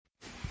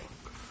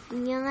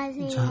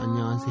안녕하세요. 자,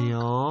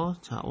 안녕하세요.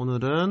 자,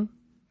 오늘은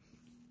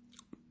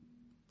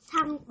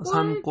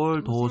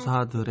산골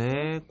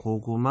도사들의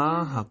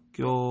고구마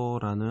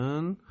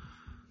학교라는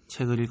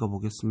책을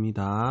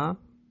읽어보겠습니다.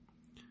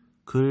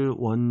 글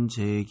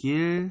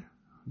원재길,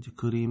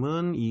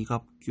 그림은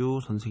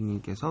이갑규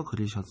선생님께서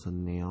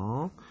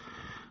그리셨었네요.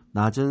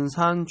 낮은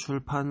산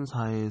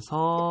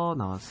출판사에서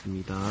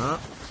나왔습니다.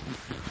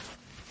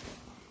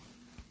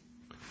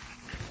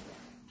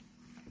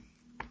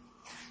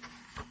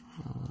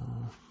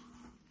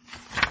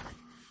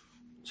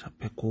 자,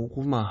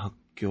 고구마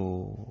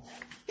학교.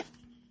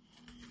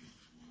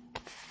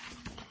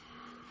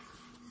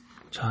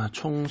 자,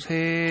 총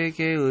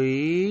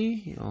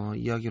 3개의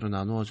이야기로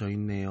나누어져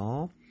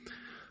있네요.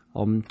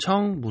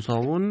 엄청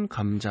무서운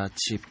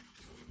감자칩.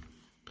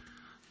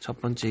 첫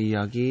번째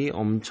이야기,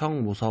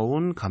 엄청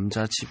무서운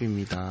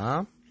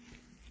감자칩입니다.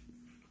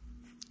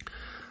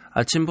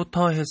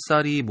 아침부터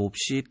햇살이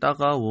몹시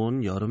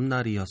따가운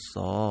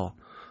여름날이었어.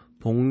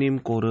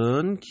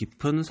 복림골은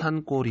깊은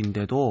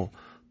산골인데도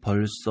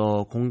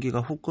벌써 공기가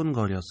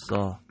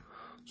후끈거렸어.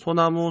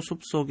 소나무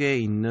숲속에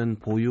있는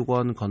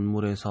보육원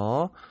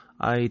건물에서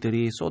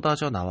아이들이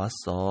쏟아져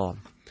나왔어.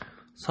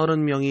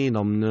 30명이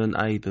넘는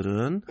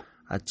아이들은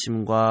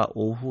아침과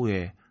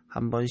오후에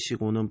한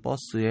번씩 오는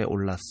버스에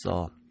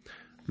올랐어.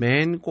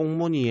 맨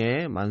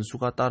꽁무니에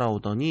만수가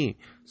따라오더니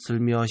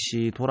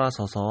슬며시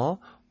돌아서서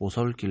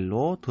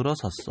오솔길로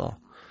들어섰어.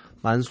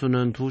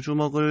 만수는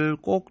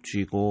 2주먹을 꼭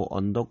쥐고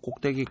언덕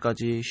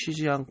꼭대기까지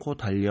쉬지 않고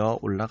달려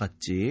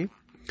올라갔지.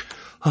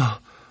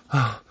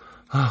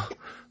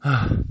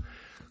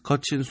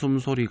 거친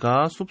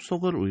숨소리가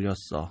숲속을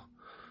울렸어.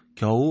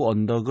 겨우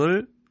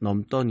언덕을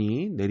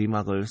넘더니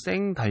내리막을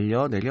쌩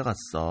달려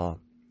내려갔어.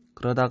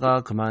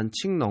 그러다가 그만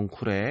칙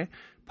넝쿨에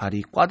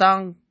발이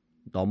꽈당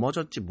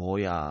넘어졌지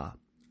뭐야.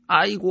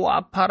 아이고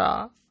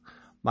아파라.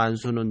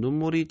 만수는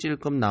눈물이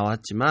찔끔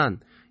나왔지만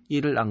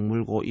이를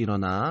악물고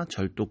일어나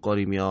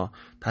절뚝거리며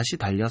다시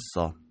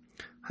달렸어.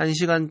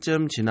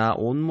 1시간쯤 지나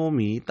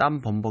온몸이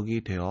땀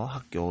범벅이 되어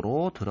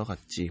학교로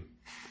들어갔지.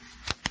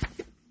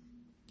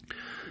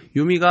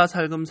 유미가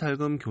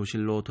살금살금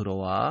교실로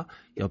들어와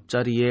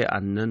옆자리에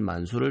앉는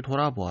만수를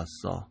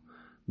돌아보았어.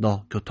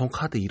 너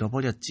교통카드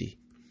잃어버렸지?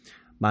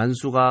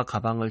 만수가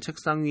가방을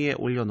책상 위에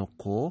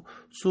올려놓고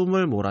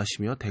숨을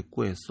몰아쉬며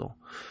대꾸했어.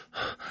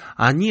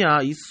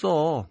 아니야,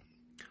 있어.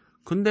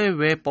 근데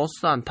왜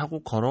버스 안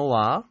타고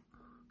걸어와?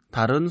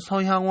 다른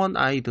서향원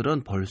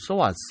아이들은 벌써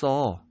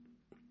왔어.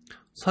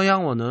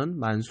 서향원은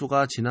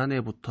만수가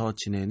지난해부터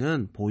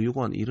지내는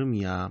보육원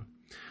이름이야.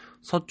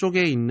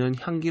 서쪽에 있는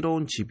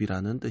향기로운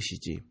집이라는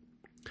뜻이지.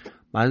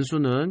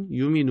 만수는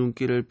유미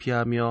눈길을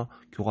피하며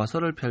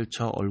교과서를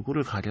펼쳐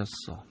얼굴을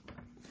가렸어.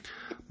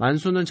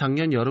 만수는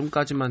작년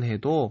여름까지만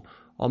해도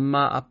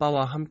엄마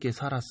아빠와 함께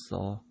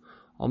살았어.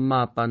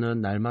 엄마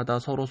아빠는 날마다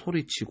서로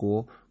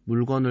소리치고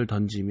물건을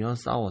던지며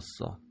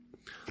싸웠어.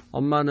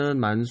 엄마는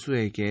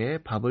만수에게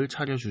밥을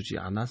차려주지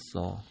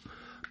않았어.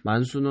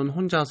 만수는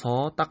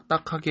혼자서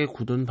딱딱하게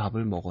굳은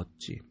밥을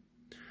먹었지.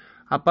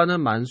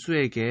 아빠는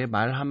만수에게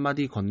말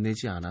한마디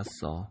건네지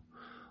않았어.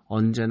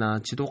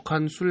 언제나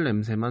지독한 술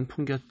냄새만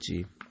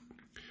풍겼지.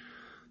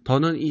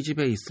 더는 이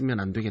집에 있으면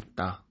안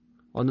되겠다.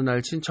 어느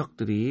날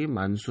친척들이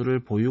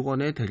만수를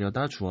보육원에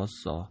데려다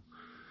주었어.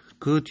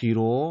 그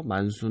뒤로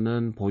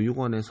만수는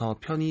보육원에서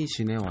편히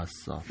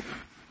지내왔어.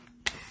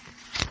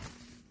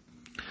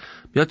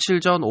 며칠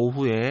전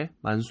오후에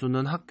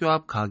만수는 학교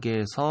앞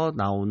가게에서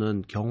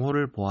나오는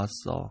경호를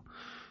보았어.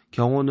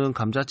 경호는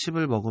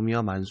감자칩을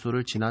먹으며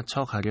만수를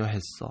지나쳐 가려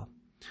했어.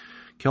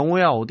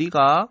 경호야,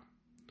 어디가?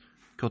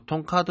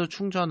 교통카드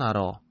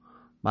충전하러.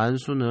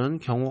 만수는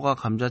경호가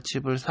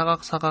감자칩을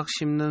사각사각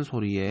씹는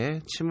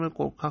소리에 침을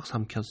꼴깍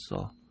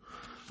삼켰어.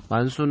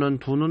 만수는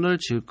 2눈을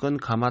질끈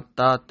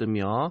감았다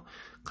뜨며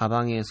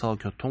가방에서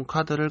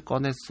교통카드를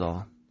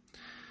꺼냈어.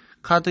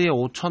 카드에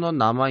 5,000원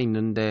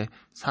남아있는데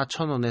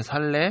 4,000원에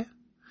살래?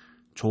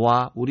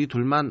 좋아, 우리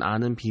둘만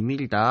아는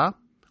비밀이다.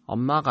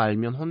 엄마가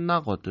알면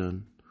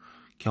혼나거든.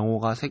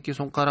 경호가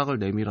새끼손가락을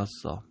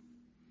내밀었어.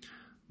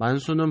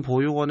 만수는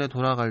보육원에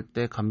돌아갈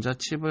때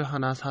감자칩을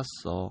하나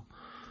샀어.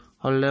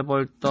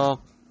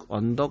 헐레벌떡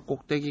언덕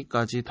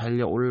꼭대기까지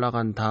달려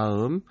올라간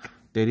다음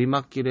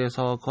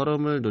내리막길에서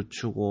걸음을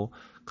늦추고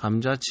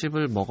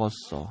감자칩을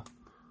먹었어.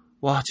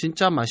 와,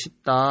 진짜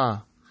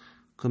맛있다.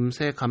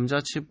 금세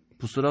감자칩을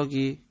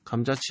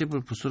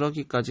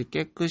부스러기까지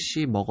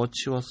깨끗이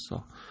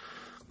먹어치웠어.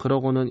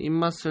 그러고는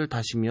입맛을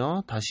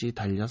다시며 다시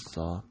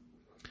달렸어.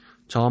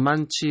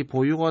 저만치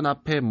보육원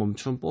앞에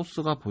멈춘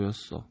버스가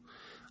보였어.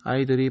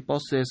 아이들이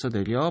버스에서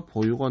내려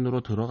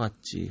보육원으로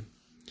들어갔지.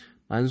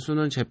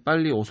 만수는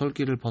재빨리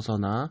오솔길을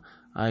벗어나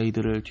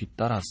아이들을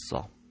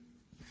뒤따랐어.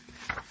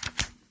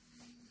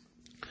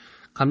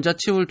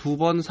 감자칩을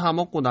 2번 사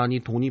먹고 나니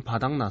돈이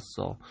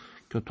바닥났어.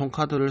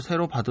 교통카드를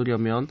새로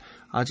받으려면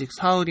아직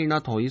사흘이나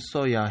더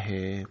있어야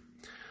해.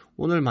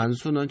 오늘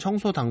만수는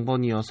청소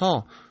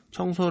당번이어서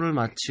청소를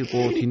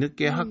마치고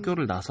뒤늦게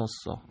학교를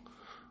나섰어.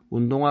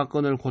 운동화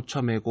끈을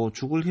고쳐 매고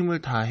죽을 힘을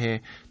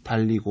다해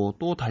달리고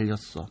또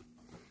달렸어.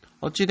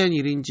 어찌된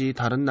일인지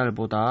다른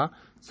날보다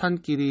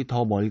산길이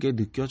더 멀게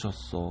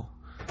느껴졌어.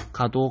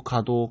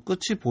 가도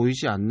끝이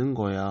보이지 않는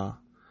거야.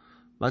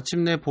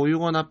 마침내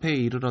보육원 앞에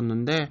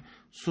이르렀는데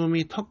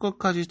숨이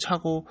턱끝까지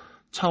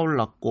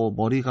차올랐고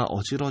머리가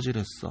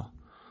어질어질했어.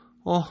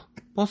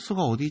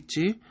 버스가 어디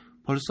있지?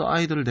 벌써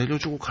아이들을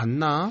내려주고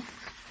갔나?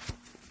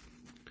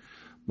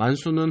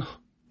 만수는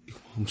이거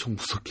엄청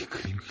무섭게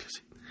그림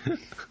그려지.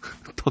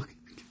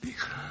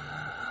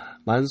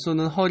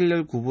 만수는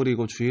허리를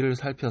구부리고 주위를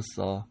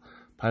살폈어.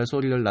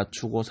 발소리를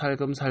낮추고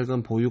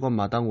살금살금 보육원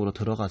마당으로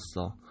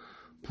들어갔어.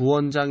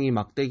 부원장이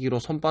막대기로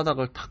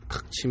손바닥을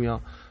탁탁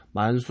치며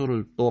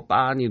만수를 또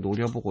빤히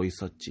노려보고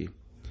있었지.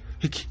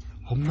 이기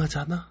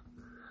엄마잖아?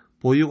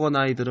 보육원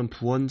아이들은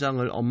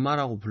부원장을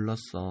엄마라고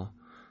불렀어.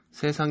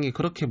 세상에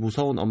그렇게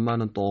무서운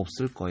엄마는 또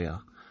없을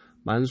거야.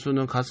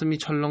 만수는 가슴이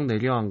철렁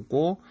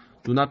내려앉고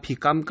눈앞이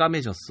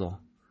깜깜해졌어.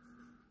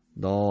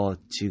 너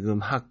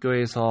지금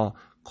학교에서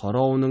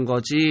걸어오는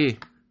거지?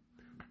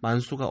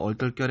 만수가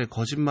얼떨결에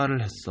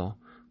거짓말을 했어.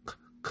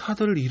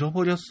 카드를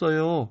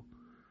잃어버렸어요.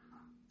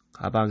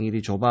 가방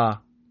이리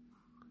줘봐.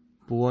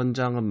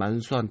 부원장은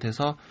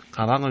만수한테서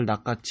가방을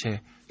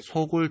낚아채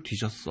속을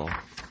뒤졌어.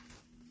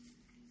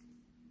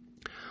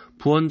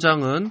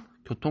 부원장은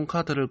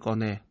교통카드를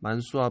꺼내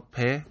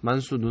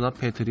만수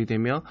눈앞에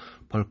들이대며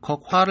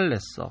벌컥 화를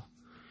냈어.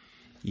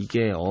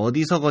 이게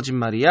어디서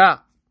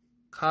거짓말이야?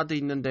 카드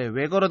있는데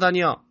왜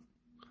걸어다녀?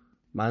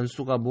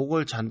 만수가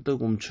목을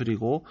잔뜩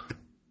움츠리고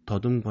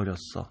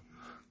더듬거렸어.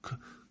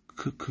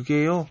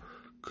 그게요.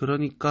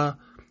 그러니까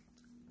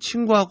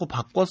친구하고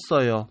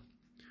바꿨어요.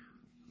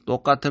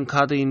 똑같은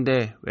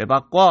카드인데 왜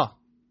바꿔?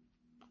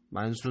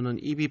 만수는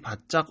입이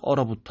바짝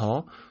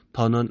얼어붙어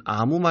더는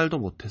아무 말도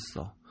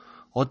못했어.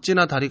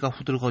 어찌나 다리가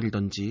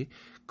후들거리던지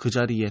그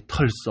자리에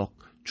털썩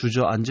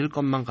주저앉을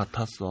것만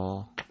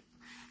같았어.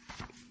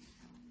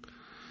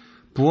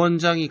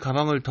 부원장이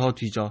가방을 더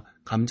뒤져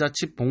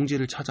감자칩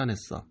봉지를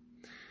찾아냈어.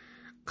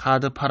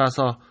 카드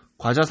팔아서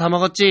과자 사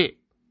먹었지?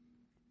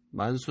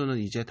 만수는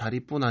이제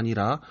다리뿐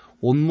아니라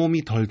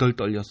온몸이 덜덜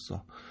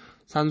떨렸어.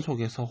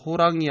 산속에서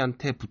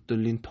호랑이한테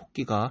붙들린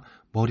토끼가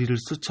머리를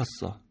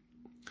스쳤어.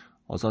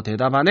 어서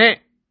대답 안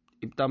해!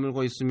 입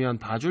다물고 있으면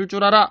봐줄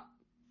줄 알아!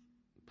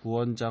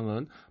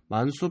 부원장은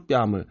만수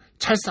뺨을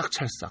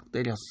찰싹찰싹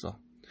때렸어.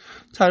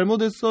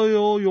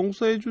 잘못했어요.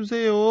 용서해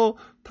주세요.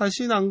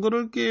 다신 안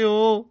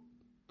그럴게요.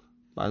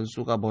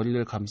 만수가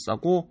머리를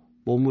감싸고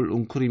몸을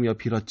웅크리며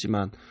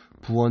빌었지만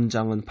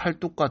부원장은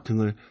팔뚝과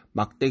등을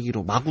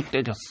막대기로 마구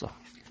때렸어.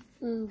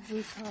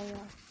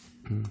 무서워.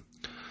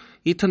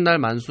 이튿날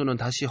만수는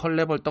다시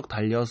헐레벌떡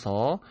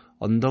달려서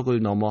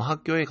언덕을 넘어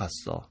학교에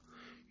갔어.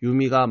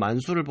 유미가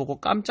만수를 보고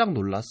깜짝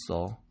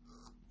놀랐어.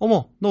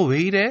 어머, 너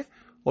왜 이래?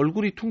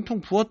 얼굴이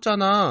퉁퉁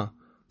부었잖아.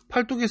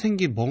 팔뚝에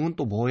생긴 멍은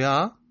또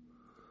뭐야?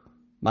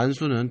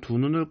 만수는 두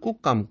눈을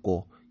꾹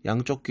감고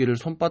양쪽 귀를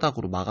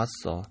손바닥으로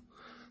막았어.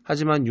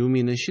 하지만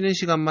유미는 쉬는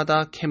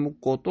시간마다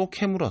캐묻고 또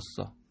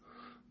캐물었어.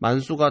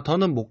 만수가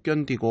더는 못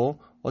견디고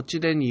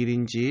어찌된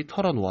일인지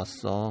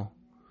털어놓았어.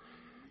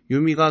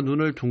 유미가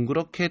눈을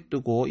둥그렇게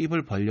뜨고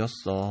입을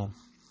벌렸어.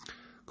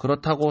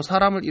 그렇다고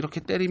사람을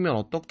이렇게 때리면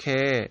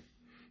어떡해?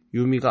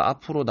 유미가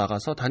앞으로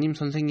나가서 담임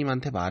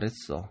선생님한테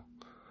말했어.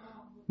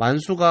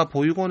 만수가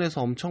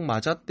보육원에서 엄청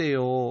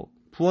맞았대요.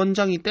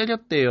 부원장이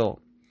때렸대요.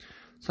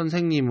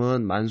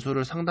 선생님은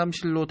만수를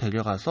상담실로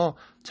데려가서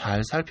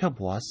잘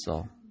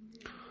살펴보았어.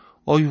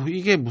 어휴,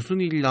 이게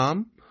무슨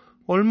일람?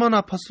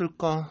 얼마나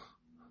아팠을까?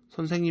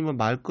 선생님은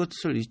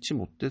말끝을 잊지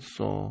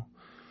못했어.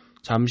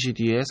 잠시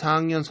뒤에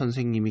 4학년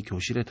선생님이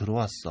교실에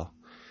들어왔어.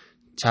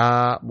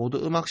 자,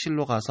 모두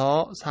음악실로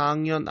가서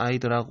 4학년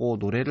아이들하고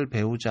노래를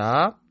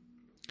배우자.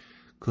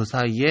 그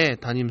사이에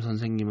담임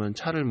선생님은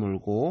차를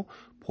몰고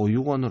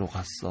보육원으로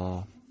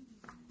갔어.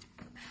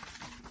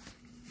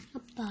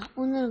 아빠,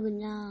 오늘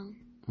그냥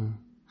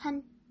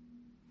한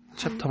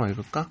챕터만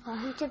읽을까?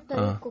 한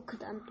챕터 읽고 그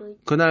다음 또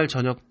읽자. 그날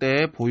저녁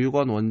때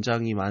보육원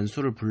원장이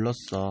만수를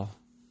불렀어.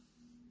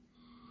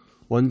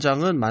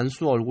 원장은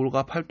만수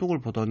얼굴과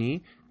팔뚝을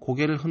보더니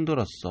고개를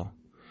흔들었어.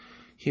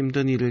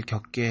 힘든 일을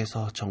겪게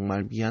해서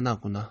정말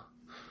미안하구나.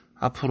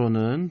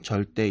 앞으로는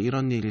절대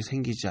이런 일이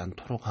생기지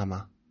않도록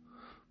하마.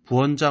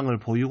 부원장을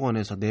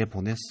보육원에서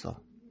내보냈어.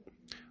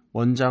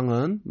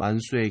 원장은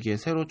만수에게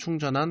새로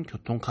충전한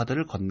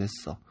교통카드를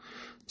건넸어.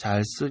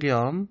 잘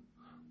쓰렴.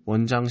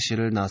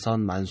 원장실을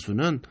나선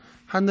만수는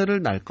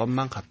하늘을 날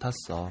것만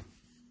같았어.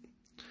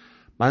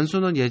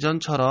 만수는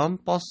예전처럼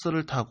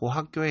버스를 타고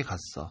학교에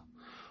갔어.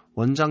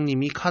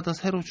 원장님이 카드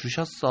새로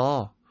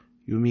주셨어.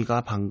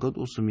 유미가 빙긋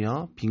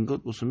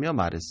웃으며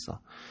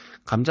말했어.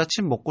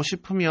 감자칩 먹고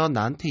싶으면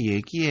나한테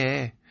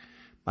얘기해.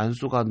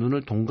 만수가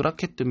눈을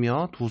동그랗게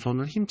뜨며 두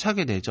손을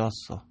힘차게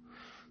내저었어.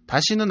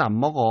 다시는 안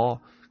먹어.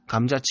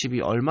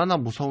 감자칩이 얼마나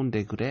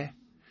무서운데 그래?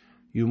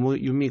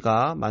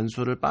 유미가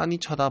만수를 빤히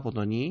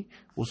쳐다보더니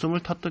웃음을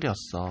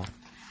터뜨렸어.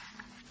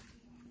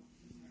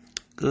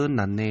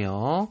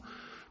 끝났네요.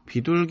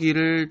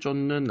 비둘기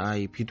쫓는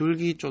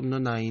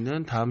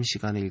아이는 다음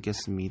시간에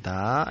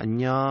읽겠습니다.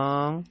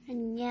 안녕.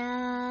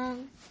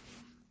 안녕.